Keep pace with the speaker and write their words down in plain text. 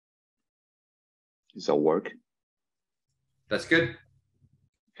Does that work? That's good.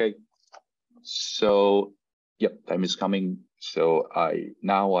 Okay. So, yep, time is coming. So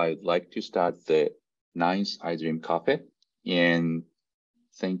I'd like to start the 9th IDRiM Cafe, and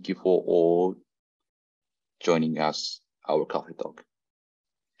thank you for all joining us, our coffee talk.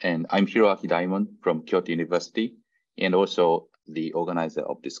 And I'm Hiroaki Daimon from Kyoto University, and also the organizer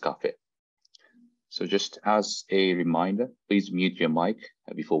of this cafe. So just as a reminder, please mute your mic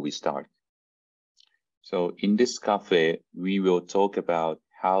before we start. So in this cafe, we will talk about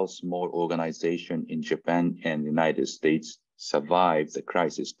how small organizations in Japan and the United States survived the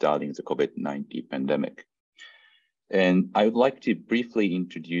crisis during the COVID-19 pandemic. And I would like to briefly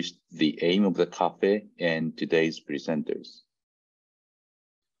introduce the aim of the cafe and today's presenters.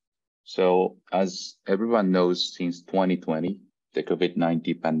 So as everyone knows, since 2020, the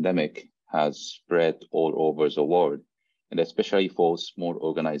COVID-19 pandemic has spread all over the world, and especially for small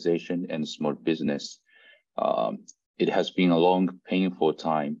organization and small business, it has been a long, painful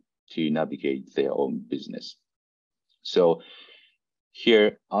time to navigate their own business. So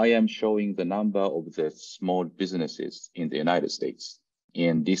here I am showing the number of the small businesses in the United States.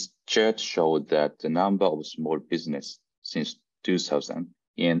 And this chart showed that the number of small business since 2000,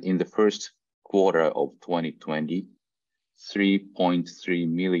 and in the first quarter of 2020, 3.3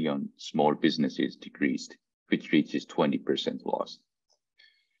 million small businesses decreased, which reaches 20% loss.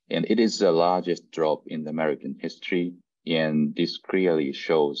 And it is the largest drop in American history, and this clearly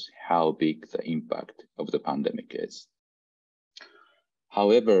shows how big the impact of the pandemic is.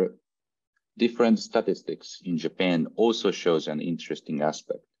 However, different statistics in Japan also shows an interesting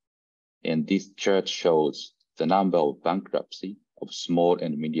aspect. And this chart shows the number of bankruptcy of small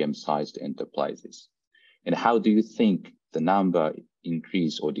and medium-sized enterprises. And how do you think the number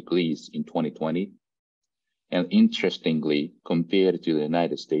increased or decreased in 2020? And interestingly, compared to the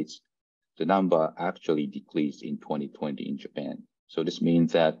United States, the number actually decreased in 2020 in Japan. So this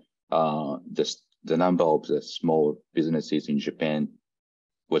means that the number of the small businesses in Japan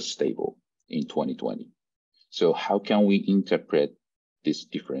was stable in 2020. So how can we interpret these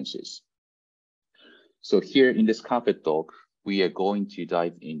differences? So here in this cafe talk, we are going to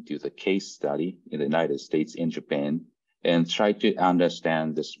dive into the case study in the United States and Japan and try to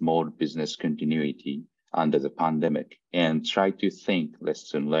understand the small business continuity under the pandemic and try to think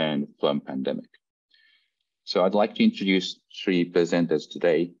lesson learned from pandemic. So I'd like to introduce 3 presenters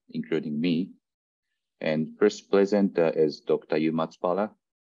today, including me. And first presenter is Dr. Yu Matsubara,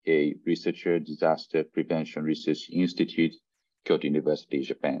 a researcher, Disaster Prevention Research Institute, Kyoto University,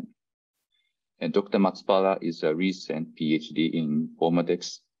 Japan. And Dr. Matsubara is a recent PhD in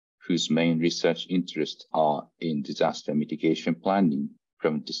informatics, whose main research interests are in disaster mitigation planning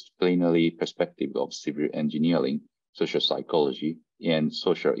from disciplinary perspective of civil engineering, social psychology, and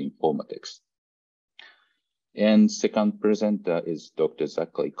social informatics. And second presenter is Dr.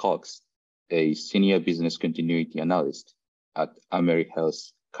 Zachary Cox, a senior business continuity analyst at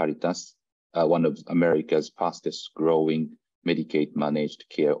AmeriHealth Caritas, one of America's fastest growing Medicaid managed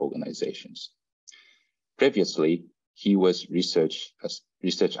care organizations. Previously, he was research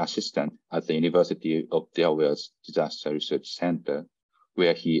assistant at the University of Delaware's Disaster Research Center,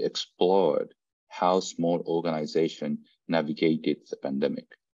 where he explored how small organizations navigated the pandemic.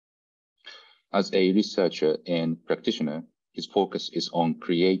 As a researcher and practitioner, his focus is on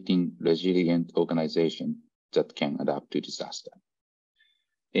creating resilient organizations that can adapt to disaster.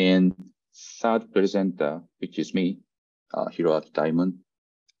 And third presenter, which is me, Hiroaki Daimon,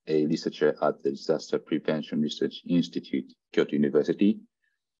 a researcher at the Disaster Prevention Research Institute, Kyoto University.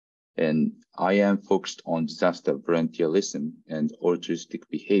 And I am focused on disaster volunteerism and altruistic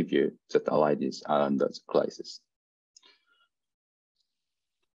behavior that arises under the crisis.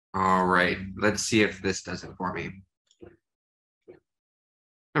 All right, let's see if this does it for me.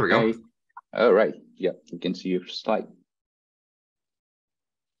 There we go. Okay. All right, yeah, you can see your slide.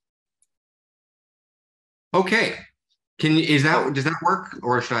 Okay, does that work,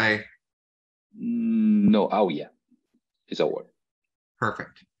 or should I? No, oh yeah, it's a word.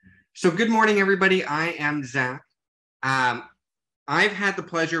 Perfect. So good morning, everybody. I am Zach. I've had the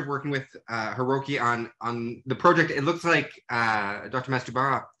pleasure of working with Hiroaki on the project. It looks like Dr.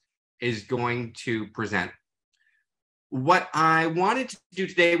 Matsubara is going to present. What I wanted to do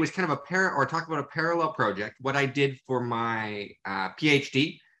today was kind of talk about a parallel project, what I did for my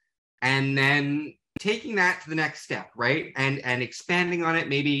PhD, and then taking that to the next step, right? And expanding on it,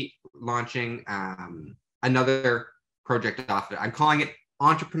 maybe launching another project off it. I'm calling it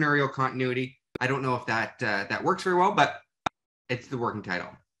entrepreneurial continuity. I don't know if that works very well, but it's the working title.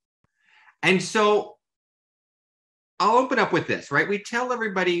 And so I'll open up with this, right? We tell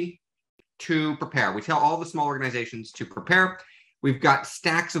everybody to prepare. We tell all the small organizations to prepare. We've got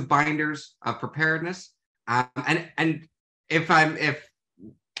stacks of binders of preparedness. And if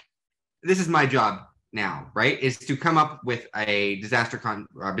this is my job now, right, is to come up with a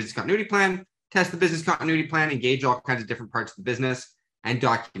business continuity plan, test the business continuity plan, engage all kinds of different parts of the business, and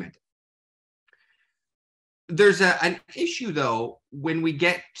document it. There's an issue, though, when we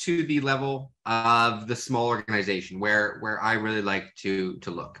get to the level of the small organization where I really like to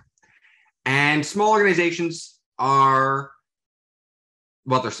look. And small organizations are,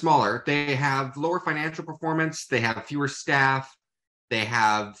 well, they're smaller. They have lower financial performance. They have fewer staff. They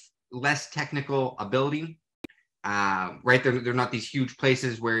have less technical ability, right? They're not these huge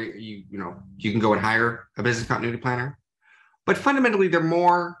places where you can go and hire a business continuity planner. But fundamentally, they're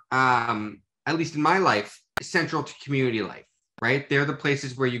more, at least in my life, central to community life, right? They're the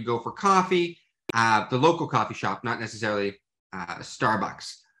places where you go for coffee, the local coffee shop, not necessarily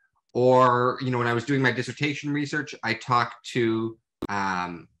Starbucks. Or, when I was doing my dissertation research, I talked to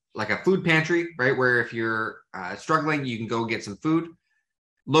like a food pantry, right? Where if you're struggling, you can go get some food.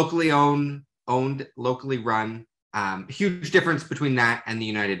 Locally owned, locally run. Huge difference between that and the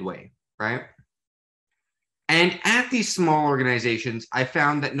United Way, right? And at these small organizations, I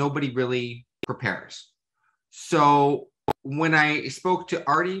found that nobody really prepares. So when I spoke to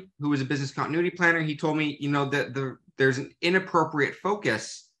Artie, who was a business continuity planner, he told me, that there's an inappropriate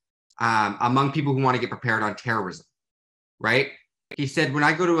focus among people who want to get prepared on terrorism, right? He said, when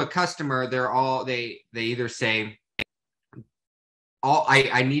I go to a customer, they either say,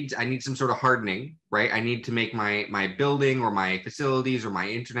 I need some sort of hardening, right? I need to make my building or my facilities or my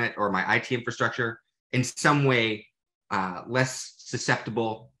internet or my IT infrastructure in some way less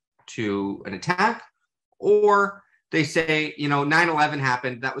susceptible to an attack. Or they say, 9/11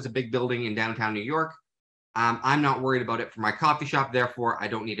 happened. That was a big building in downtown New York. I'm not worried about it for my coffee shop. Therefore, I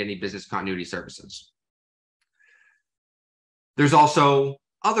don't need any business continuity services. There's also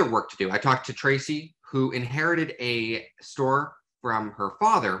other work to do. I talked to Tracy, who inherited a store from her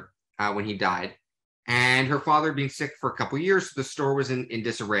father when he died. And her father being sick for a couple of years, the store was in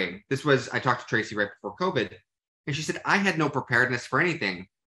disarray. I talked to Tracy right before COVID. And she said, I had no preparedness for anything.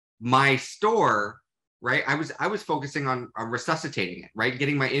 My store, right, I was focusing on resuscitating it, right?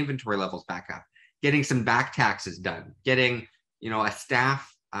 Getting my inventory levels back up, getting some back taxes done, getting, a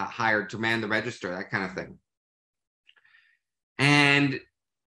staff hired to man the register, that kind of thing. And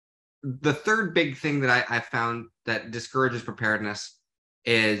the third big thing that I found that discourages preparedness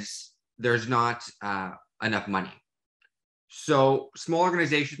is there's not enough money. So small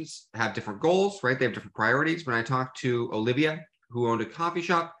organizations have different goals, right? They have different priorities. When I talked to Olivia, who owned a coffee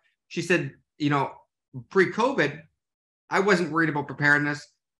shop, she said, pre-COVID, I wasn't worried about preparedness.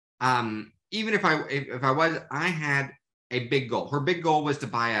 Even if I was, I had a big goal. Her big goal was to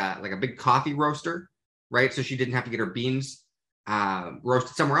buy a big coffee roaster, right? So she didn't have to get her beans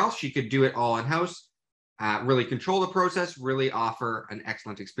roasted somewhere else. She could do it all in-house, really control the process, really offer an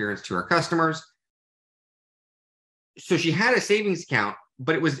excellent experience to her customers. So she had a savings account,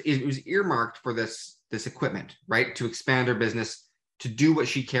 but it was earmarked for this equipment, right? To expand her business, to do what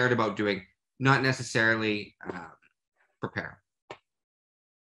she cared about doing, not necessarily prepare.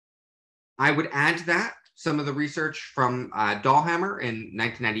 I would add to that some of the research from Dahlhammer in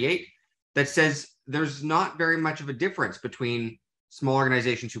 1998 that says there's not very much of a difference between small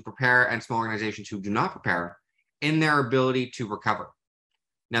organizations who prepare and small organizations who do not prepare in their ability to recover.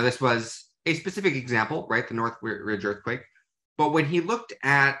 Now, this was a specific example, right? The Northridge earthquake. But when he looked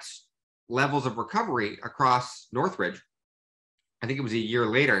at levels of recovery across Northridge, I think it was a year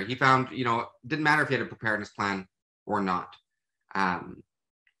later, he found, it didn't matter if he had a preparedness plan or not.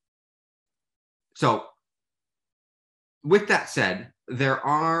 So with that said, there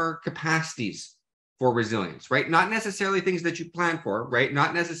are capacities for resilience, right? Not necessarily things that you plan for, right?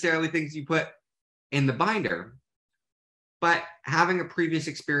 Not necessarily things you put in the binder, but having a previous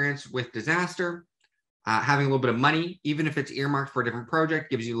experience with disaster, having a little bit of money, even if it's earmarked for a different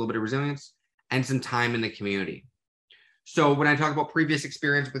project, gives you a little bit of resilience and some time in the community. So when I talk about previous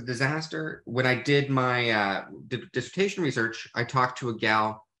experience with disaster, when I did my dissertation research, I talked to a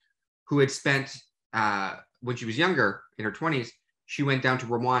gal who had spent, when she was younger, in her 20s, she went down to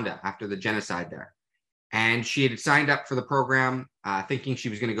Rwanda after the genocide there. And she had signed up for the program thinking she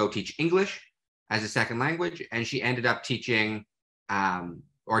was going to go teach English as a second language. And she ended up teaching,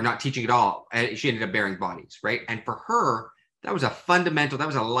 or not teaching at all. She ended up burying bodies, right? And for her, that was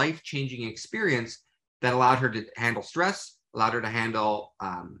a life-changing experience that allowed her to handle stress, allowed her to handle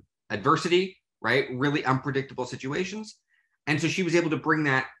adversity, right? Really unpredictable situations. And so she was able to bring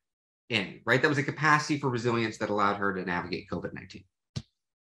that in, right? That was a capacity for resilience that allowed her to navigate COVID-19.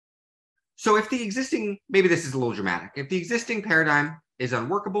 So if the existing, maybe this is a little dramatic, if the existing paradigm is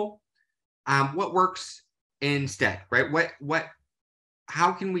unworkable, what works instead, right?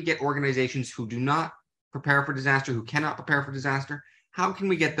 How can we get organizations who do not prepare for disaster, who cannot prepare for disaster, how can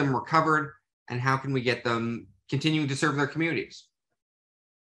we get them recovered, and how can we get them continuing to serve their communities?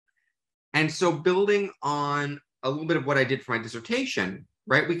 And so building on a little bit of what I did for my dissertation,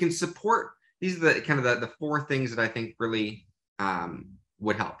 right, we can support, these are the kind of the four things that I think really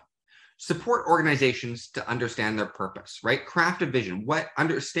would help. Support organizations to understand their purpose, right? Craft a vision,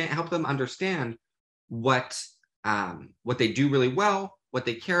 help them understand what they do really well, what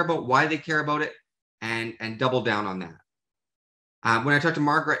they care about, why they care about it, and double down on that. When I talked to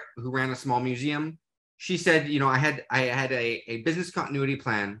Margaret, who ran a small museum, she said, I had a business continuity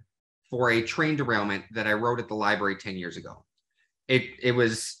plan for a train derailment that I wrote at the library 10 years ago. It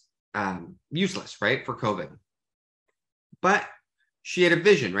was useless, right, for COVID. But she had a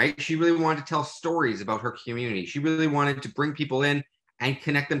vision, right? She really wanted to tell stories about her community. She really wanted to bring people in and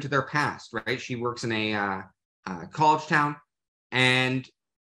connect them to their past, right? She works in a college town and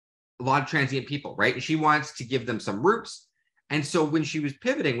a lot of transient people, right? And she wants to give them some roots. And so when she was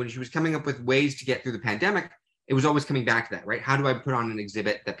pivoting, when she was coming up with ways to get through the pandemic, it was always coming back to that, right? How do I put on an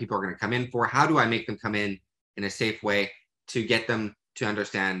exhibit that people are going to come in for? How do I make them come in a safe way to get them to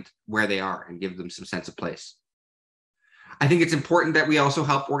understand where they are and give them some sense of place? I think it's important that we also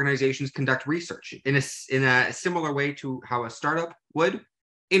help organizations conduct research in a similar way to how a startup would,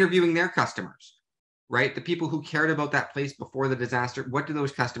 interviewing their customers, right? The people who cared about that place before the disaster, what do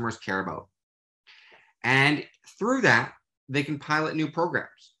those customers care about? And through that, they can pilot new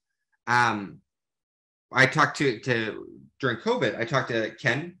programs. I talked to during COVID, I talked to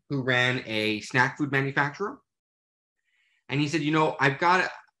Ken, who ran a snack food manufacturer. And he said, I've got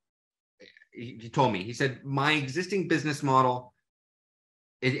to, he told me, he said, my existing business model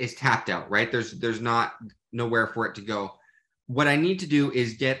is tapped out, right? There's nowhere for it to go. What I need to do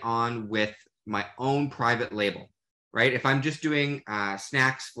is get on with my own private label, right? If I'm just doing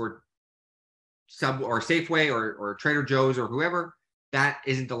snacks for Sub or Safeway or Trader Joe's or whoever, that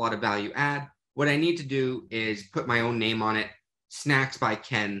isn't a lot of value add. What I need to do is put my own name on it, Snacks by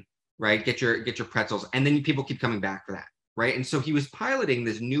Ken, right? Get your pretzels, and then people keep coming back for that, right? And so he was piloting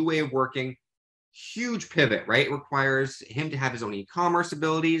this new way of working, huge pivot, right? It requires him to have his own e-commerce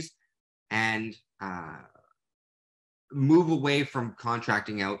abilities and move away from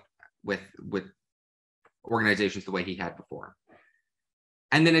contracting out with organizations the way he had before.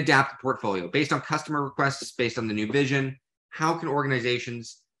 And then adapt the portfolio based on customer requests, based on the new vision. How can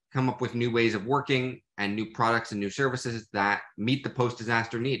organizations come up with new ways of working and new products and new services that meet the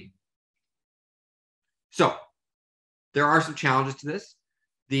post-disaster need? So there are some challenges to this.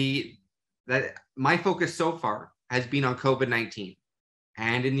 That my focus so far has been on COVID-19.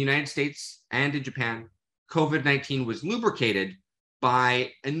 And in the United States and in Japan, COVID-19 was lubricated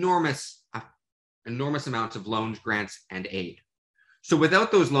by enormous amounts of loans, grants, and aid. So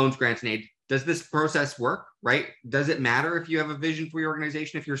without those loans, grants, and aid, does this process work, right? Does it matter if you have a vision for your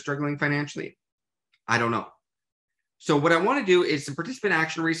organization if you're struggling financially? I don't know. So what I want to do is some participant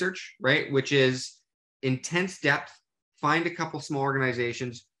action research, right? Which is intense depth, find a couple small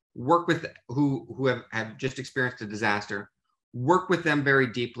organizations, work with who have just experienced a disaster, work with them very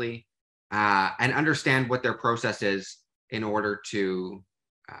deeply, and understand what their process is in order to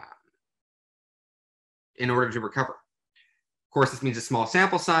recover. Of course, this means a small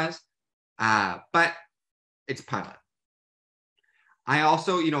sample size, but it's a pilot. I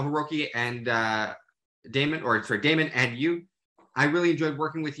also, Hiroaki and Daimon and you, I really enjoyed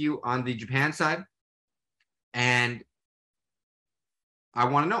working with you on the Japan side, and I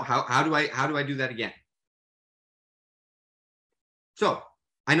want to know how do I do that again? So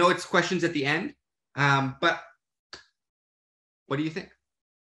I know it's questions at the end, but what do you think?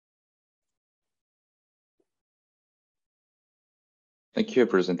 Thank you for your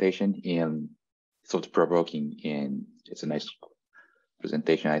presentation, and thought-provoking, and it's a nice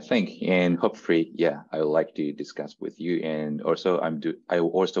presentation, I think. And hopefully, I would like to discuss with you. And also, I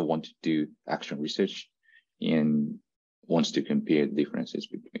also want to do action research and wants to compare differences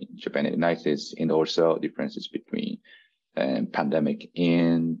between Japan and the United States, and also differences between pandemic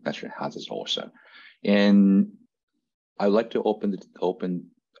and natural hazards also. And I would like to open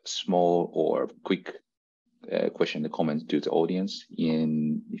small or quick question and comments to the audience.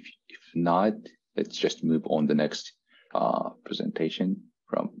 And if not, let's just move on the next presentation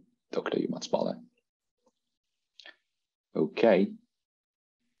from Dr. Matsubara. Okay.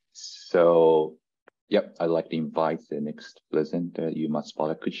 So, I'd like to invite the next presenter,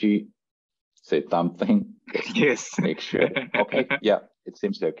 Matsubara. Could you say something? Yes. Make sure. Okay. Yeah. It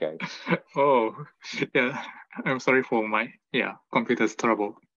seems okay. Oh, yeah. I'm sorry for my computer's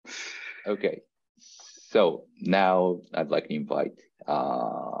trouble. Okay. So now I'd like to invite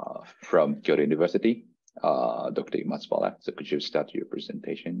from Kyoto University, Dr. Matsubara. So could you start your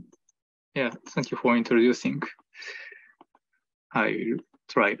presentation? Yeah, thank you for introducing. I'll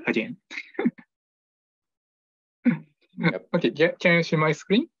try again. Yep. Okay, can you see my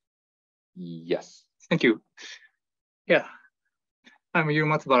screen? Yes. Thank you. Yeah, I'm Yu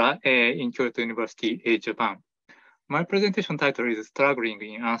Matsubara in Kyoto University, Japan. My presentation title is Struggling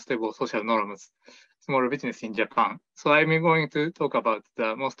in Unstable Social Norms, Small Business in Japan. So I'm going to talk about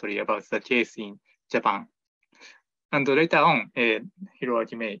mostly about the case in Japan. And later on,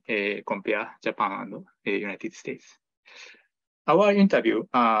 Hiroaki may compare Japan and United States. Our interview,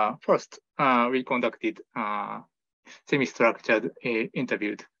 first, we conducted semi-structured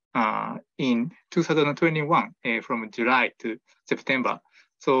interview in 2021 from July to September.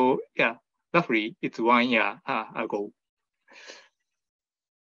 So yeah, roughly it's 1 year ago.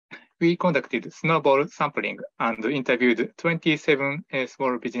 We conducted snowball sampling and interviewed 27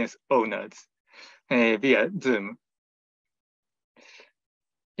 small business owners via Zoom.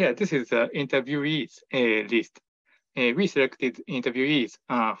 Yeah, this is the interviewees list. We selected interviewees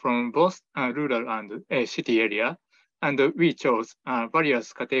from both rural and city area, and we chose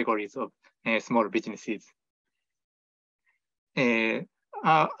various categories of small businesses. I'd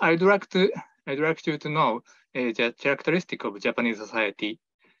like you to know the characteristic of Japanese society.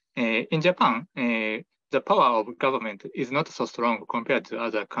 In Japan, the power of government is not so strong compared to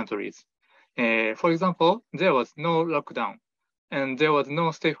other countries. For example, there was no lockdown, and there was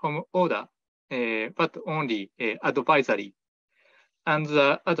no stay-home order, but only advisory. And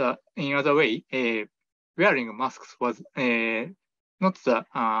in other way, wearing masks was not the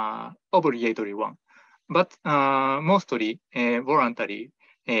obligatory one, but mostly voluntary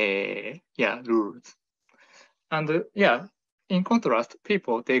rules. And in contrast,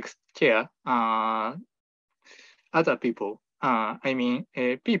 people take care other people. I mean,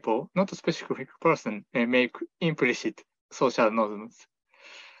 people, not a specific person, make implicit social norms.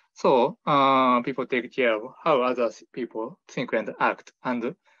 So people take care of how other people think and act,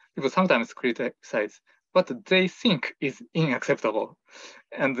 and people sometimes criticize what they think is unacceptable.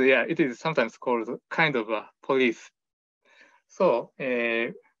 And it is sometimes called kind of a police. So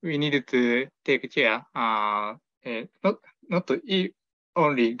we needed to take care, not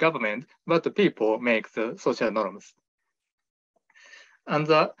only government, but the people make the social norms. And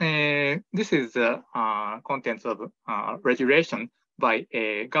this is the contents of regulation by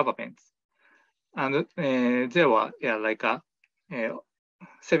governments. And there were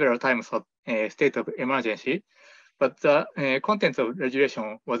several times of state of emergency, but the contents of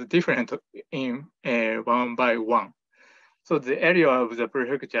regulation was different in one by one. So the area of the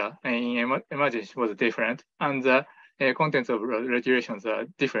prefecture in emergency was different, and the contents of regulations are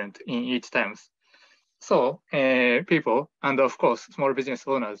different in each times. So people, and of course, small business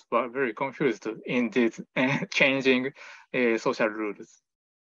owners were very confused in these changing social rules.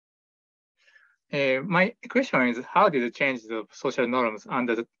 My question is, how did the changes of social norms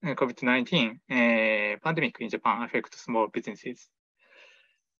under the COVID-19 pandemic in Japan affect small businesses?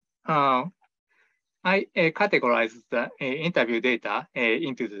 I categorized the interview data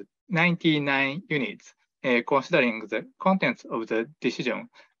into the 99 units, considering the contents of the decision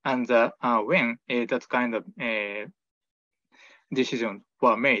and when that kind of decisions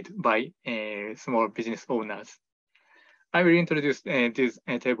were made by small business owners. I will introduce this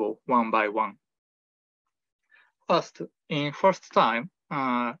table one by one. First time,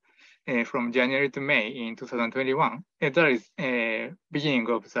 from January to May in 2021, there is a beginning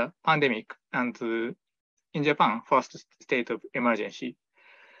of the pandemic and in Japan, first state of emergency.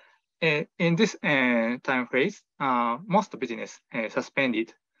 In this time phase, most business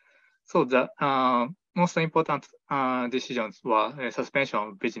suspended. So the most important decisions were suspension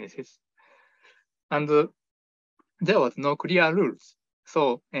of businesses. And there was no clear rules.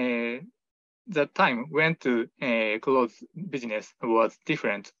 So the time when to close business was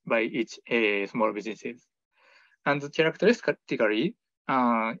different by each small businesses. And characteristically,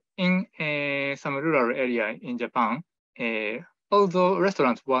 in some rural area in Japan, although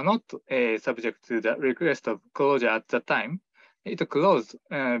restaurants were not subject to the request of closure at the time, it closed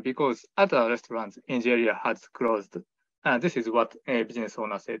because other restaurants in the area had closed. This is what a business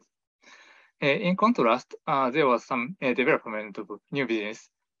owner said. In contrast, there was some development of new business,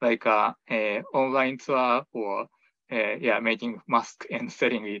 like online tour or making mask and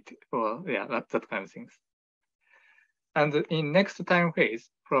selling it, or that kind of things. And in next time phase,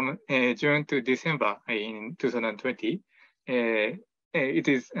 from June to December in 2020, it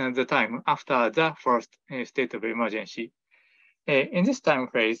is the time after the first state of emergency. In this time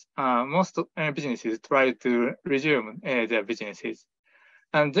phase, most businesses try to resume their businesses.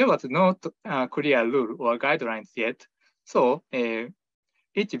 And there was no clear rule or guidelines yet. So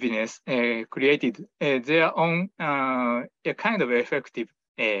each business created their own a kind of effective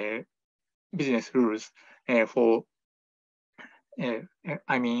business rules for,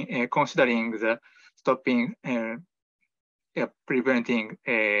 considering the stopping, preventing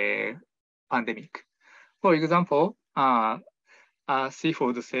a pandemic. For example,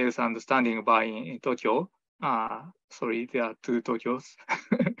 seafood sales and standing by in Tokyo. Sorry, there are two Tokyos.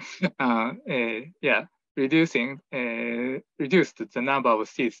 Reduced the number of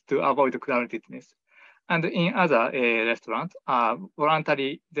seats to avoid crowdedness. And in other restaurants,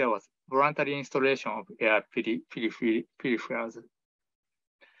 there was voluntary installation of air purifiers.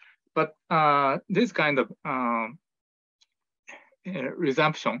 But this kind of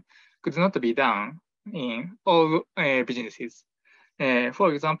resumption could not be done in all businesses.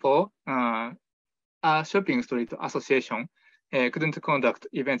 For example, a shopping street association couldn't conduct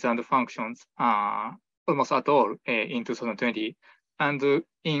events and functions almost at all in 2020. And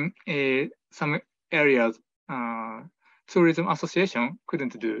in some areas, tourism association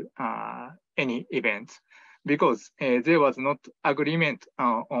couldn't do any events because there was not agreement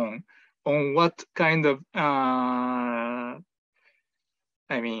on what kind of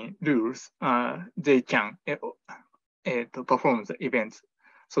rules they can to perform the events.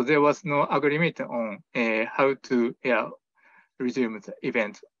 So there was no agreement on how to resume the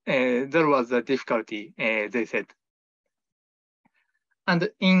event. There was a difficulty, they said. And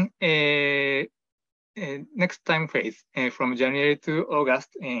in next time phase, from January to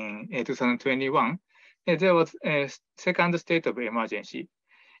August in 2021, there was a second state of emergency.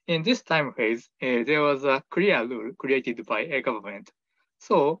 In this time phase, there was a clear rule created by a government.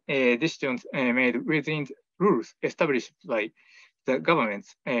 So decisions made within rules established by the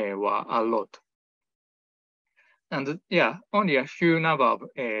governments were a lot. And only a few number of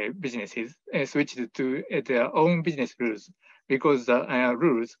businesses switched to their own business rules because the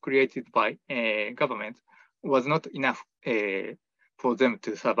rules created by government was not enough for them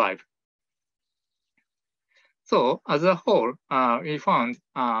to survive. So as a whole, we found,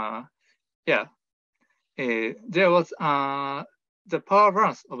 there was the power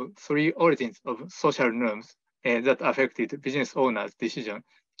balance of three origins of social norms that affected business owners' decision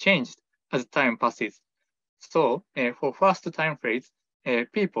changed as time passes. So for first time phase,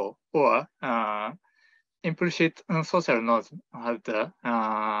 people or implicit social norms had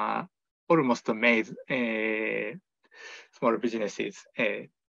almost made small businesses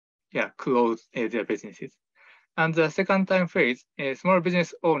close their businesses. And the second time phase, small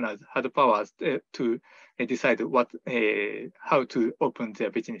business owners had powers to decide how to open their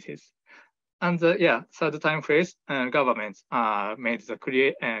businesses. And the third time phase, governments made the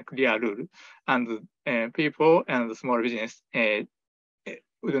clear rule, and people and the small business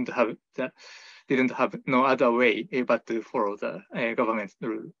didn't have no other way but to follow the government's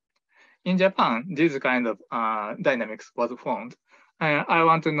rule. In Japan, this kind of dynamics was formed. I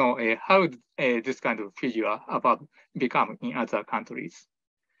want to know how this kind of figure above become in other countries.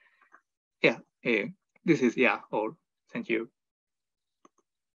 This is all. Thank you.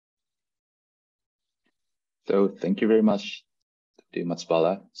 So thank you very much, Dr.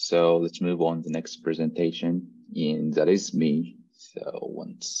 Matsubara. So let's move on to the next presentation, and that is me. So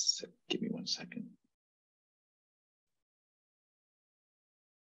give me 1 second.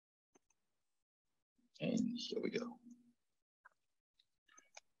 And here we go.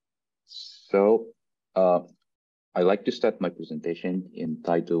 So I like to start my presentation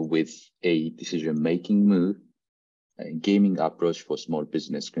entitled with a decision-making move, a gaming approach for small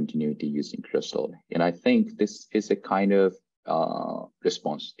business continuity using Kyoto. And I think this is a kind of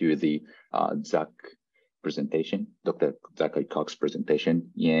response to the presentation, Dr. Zachary Cox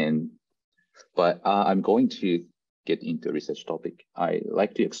presentation. But I'm going to get into a research topic. I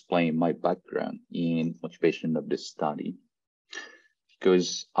like to explain my background in motivation of this study,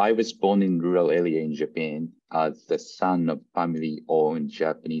 because I was born in rural area in Japan as the son of family-owned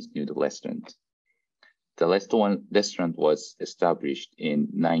Japanese noodle restaurant. The restaurant was established in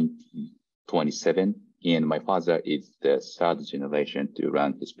 1927, and my father is the third generation to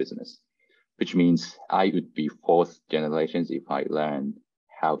run his business, which means I would be fourth generation if I learned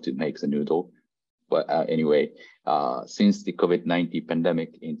how to make the noodle. But anyway, since the COVID-19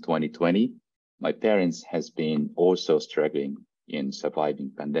 pandemic in 2020, my parents has been also struggling in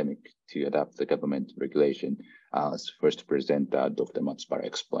surviving pandemic to adapt the government regulation, as first presenter Dr. Matsubara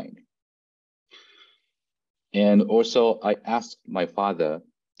explained. And also, I asked my father,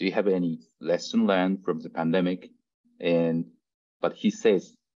 do you have any lesson learned from the pandemic? But he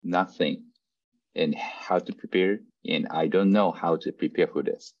says nothing and how to prepare. And I don't know how to prepare for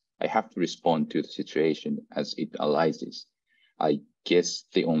this. I have to respond to the situation as it arises. I guess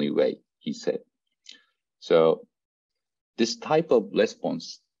the only way, he said. So this type of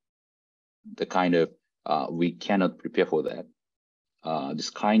response, the kind of, we cannot prepare for that. This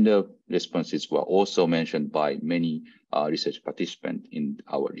kind of responses were also mentioned by many research participants in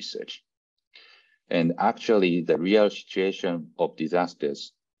our research. And actually, the real situation of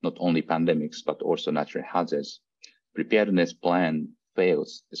disasters, not only pandemics, but also natural hazards, preparedness plan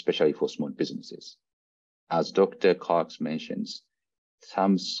fails, especially for small businesses. As Dr. Cox mentions,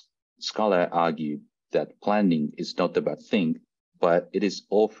 some scholars argue that planning is not a bad thing, but it is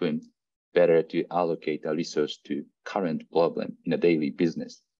often better to allocate a resource to current problem in a daily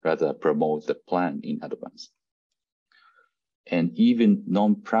business, rather promote the plan in advance. And even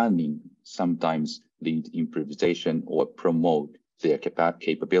non-planning sometimes lead improvisation or promote their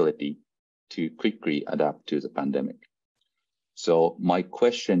capability to quickly adapt to the pandemic. So my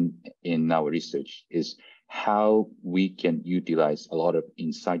question in our research is how we can utilize a lot of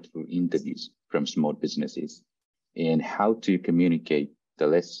insightful interviews from small businesses and how to communicate the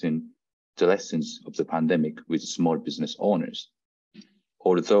lessons of the pandemic with small business owners.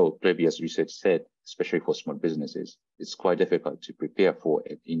 Although previous research said, especially for small businesses, it's quite difficult to prepare for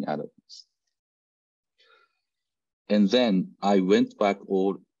it in advance. And then I went back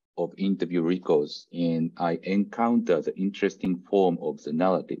all of interview records and I encountered the interesting form of the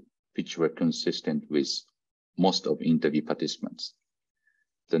narrative, which were consistent with most of interview participants.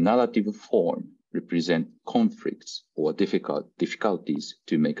 The narrative form represent conflicts or difficulties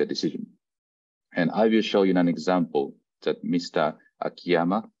to make a decision. And I will show you an example that Mr.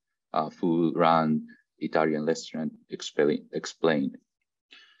 Akiyama, who ran Italian restaurant, explained.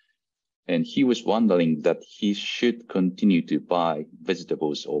 And he was wondering that he should continue to buy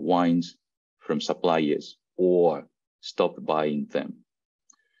vegetables or wines from suppliers or stop buying them.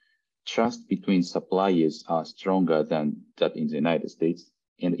 Trust between suppliers are stronger than that in the United States.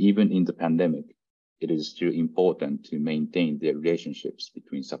 And even in the pandemic, it is still important to maintain the relationships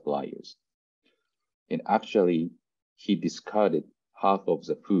between suppliers. And actually, he discarded half of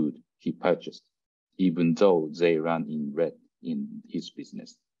the food he purchased, even though they ran in red in his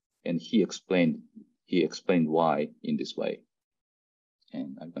business. And he explained why in this way.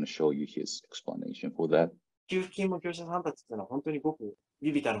 And I'm going to show you his explanation for that. 給付金も業者さんたちっていうのは本当にごく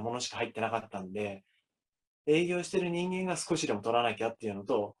微々たるものしか入ってなかったんで、営業してる人間が少しでも取らなきゃっていうの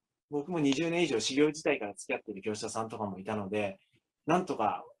と、僕も20年以上修行自体から付き合ってる業者さんとかもいたので、なんと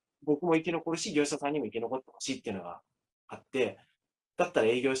か僕も生き残るし、業者さんにも生き残ってほしいっていうのがあって、だったら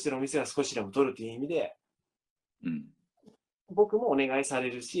営業してるお店が少しでも取るという意味で、僕もお願いさ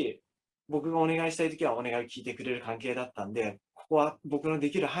れるし、僕がお願いしたいときはお願いを聞いてくれる関係だったんで、ここは僕ので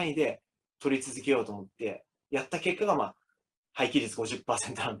きる範囲で取り続けようと思って、やった結果が廃棄率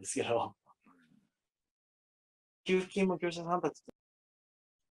 50% なんですけど、給付金も業者さんたち。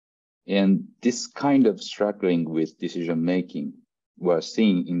And this kind of struggling with decision making were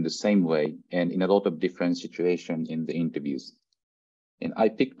seen in the same way and in a lot of different situations in the interviews. And I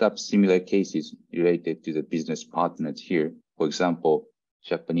picked up similar cases related to the business partners here. For example,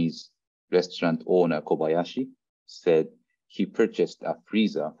 Japanese restaurant owner Kobayashi said he purchased a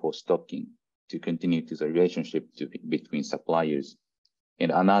freezer for stocking to continue to the relationship between suppliers.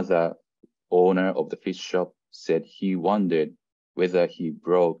 And another owner of the fish shop said he wondered whether he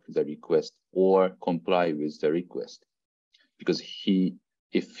broke the request or comply with the request, because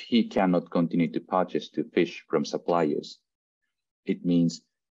if he cannot continue to purchase the fish from suppliers, it means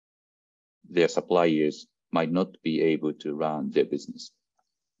their suppliers might not be able to run their business.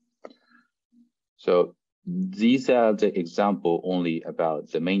 So these are the example only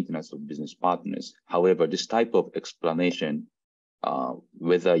about the maintenance of business partners. However, this type of explanation,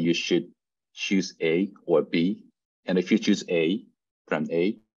 whether you should choose A or B, and if you choose A, plan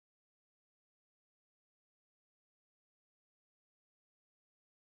A,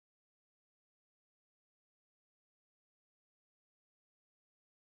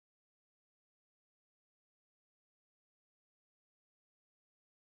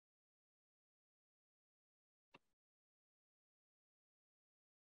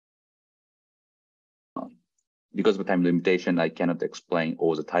 because of time limitation, I cannot explain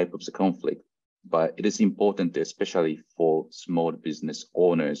all the type of the conflict, but it is important, especially for small business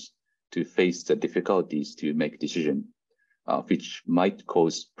owners, to face the difficulties to make decisions, which might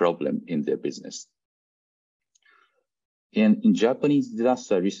cause problem in their business. And in Japanese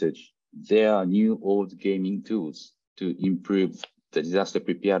disaster research, there are new old gaming tools to improve the disaster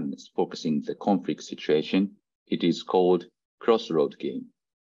preparedness, focusing the conflict situation. It is called Crossroad game.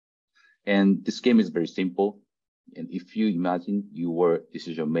 And this game is very simple. And if you imagine you were a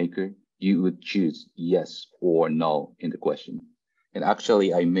decision maker, you would choose yes or no in the question. And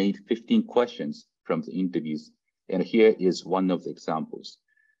actually, I made 15 questions from the interviews. And here is one of the examples.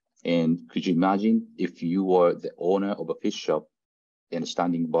 And could you imagine if you were the owner of a fish shop and a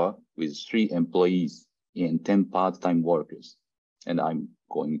standing bar with 3 employees and 10 part-time workers? And I'm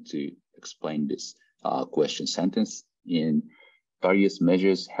going to explain this question sentence. In various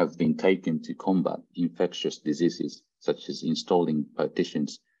measures have been taken to combat infectious diseases, such as installing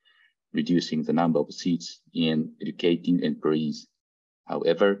partitions, reducing the number of seats, and educating employees.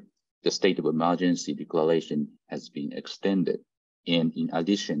 However, the state of emergency declaration has been extended. And in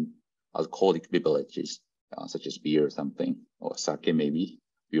addition, alcoholic beverages, such as beer or something, or sake maybe,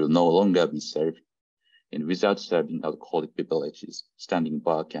 will no longer be served. And without serving alcoholic beverages, standing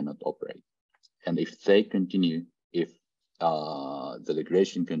bar cannot operate. And if they continue, if the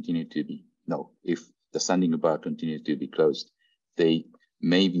regulation continue to be, if the standing bar continues to be closed, they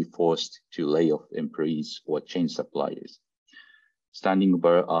may be forced to lay off employees or change suppliers. Standing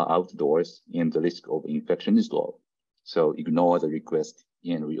bar are outdoors and the risk of infection is low. So ignore the request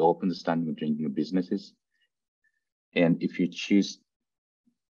and reopen the standing drinking businesses. And if you choose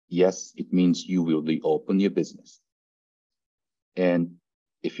yes, it means you will reopen your business. And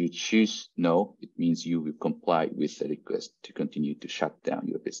if you choose no, it means you will comply with the request to continue to shut down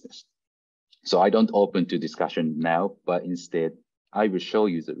your business. So I don't open to discussion now, but instead I will show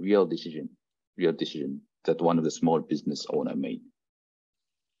you the real decision that one of the small business owner made.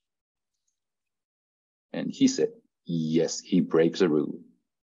 And he said, yes, he breaks the rule.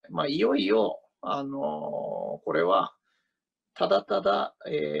 まあ、いよいよ、これは、ただただ、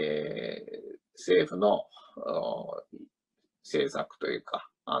政府の政策というか、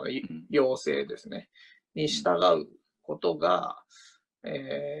要請ですね、に従うことが、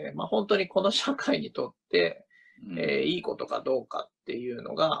まあ、本当にこの社会にとって、いいことかどうかっていう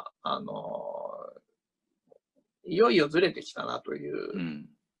のが、いよいよずれてきたなという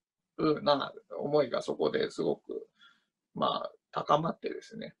ふうな思いがそこですごく、まあ、高まってで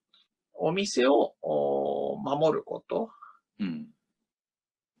すね、お店を守ること、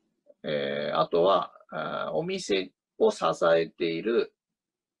あとはお店を支えている、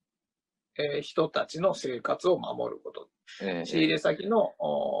人たちの生活を守ること、仕入れ先の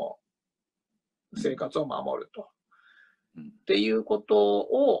生活を守ると、っていうこと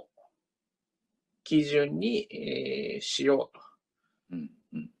を基準に、しよう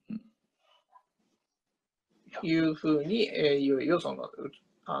というふうに、いよいよその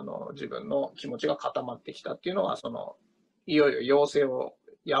自分の気持ちが固まってきたっていうのが、いよいよ要請を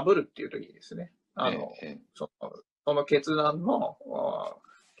破るっていう時ですね。その決断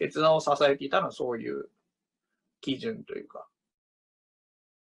を支えていたのはそういう基準というか。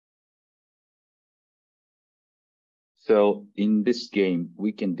So in this game,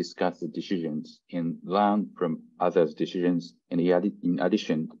 we can discuss the decisions and learn from others' decisions. And in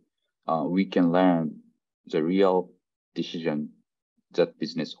addition, we can learn the real decision that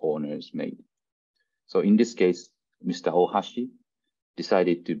business owners made. So in this case, Mr. Ohashi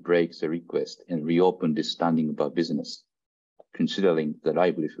decided to break the request and reopen the standing bar business, considering the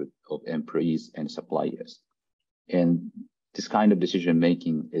livelihood of employees and suppliers. And this kind of decision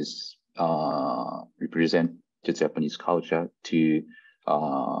making is represent the Japanese culture to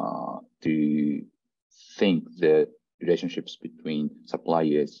think the relationships between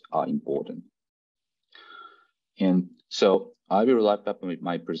suppliers are important. And so I will wrap up with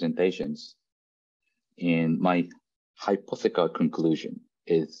my presentations. And my hypothetical conclusion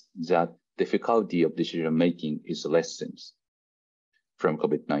is that difficulty of decision making is lessons from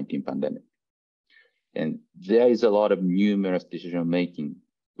COVID-19 pandemic. And there is a lot of numerous decision making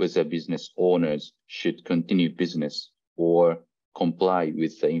whether business owners should continue business or comply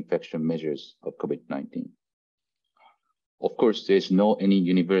with the infection measures of COVID-19. Of course, there's no any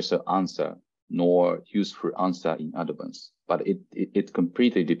universal answer nor useful answer in advance, but it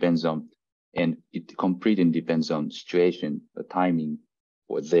completely depends on situation, the timing,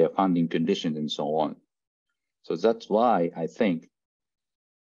 or their funding conditions, and so on. So that's why I think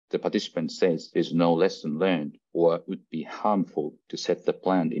the participant says there's no lesson learned or would be harmful to set the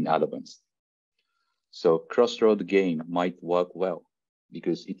plan in advance. So crossroad game might work well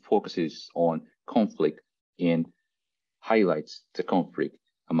because it focuses on conflict and highlights the conflict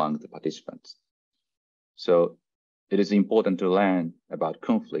among the participants. So it is important to learn about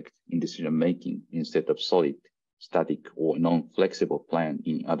conflict in decision making instead of solve static or non-flexible plan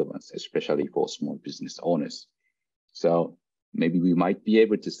in advance, especially for small business owners. So maybe we might be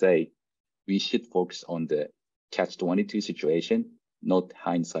able to say we should focus on the catch-22 situation, not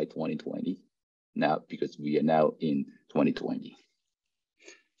hindsight 2020 now, because we are now in 2020.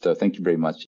 So thank you very much.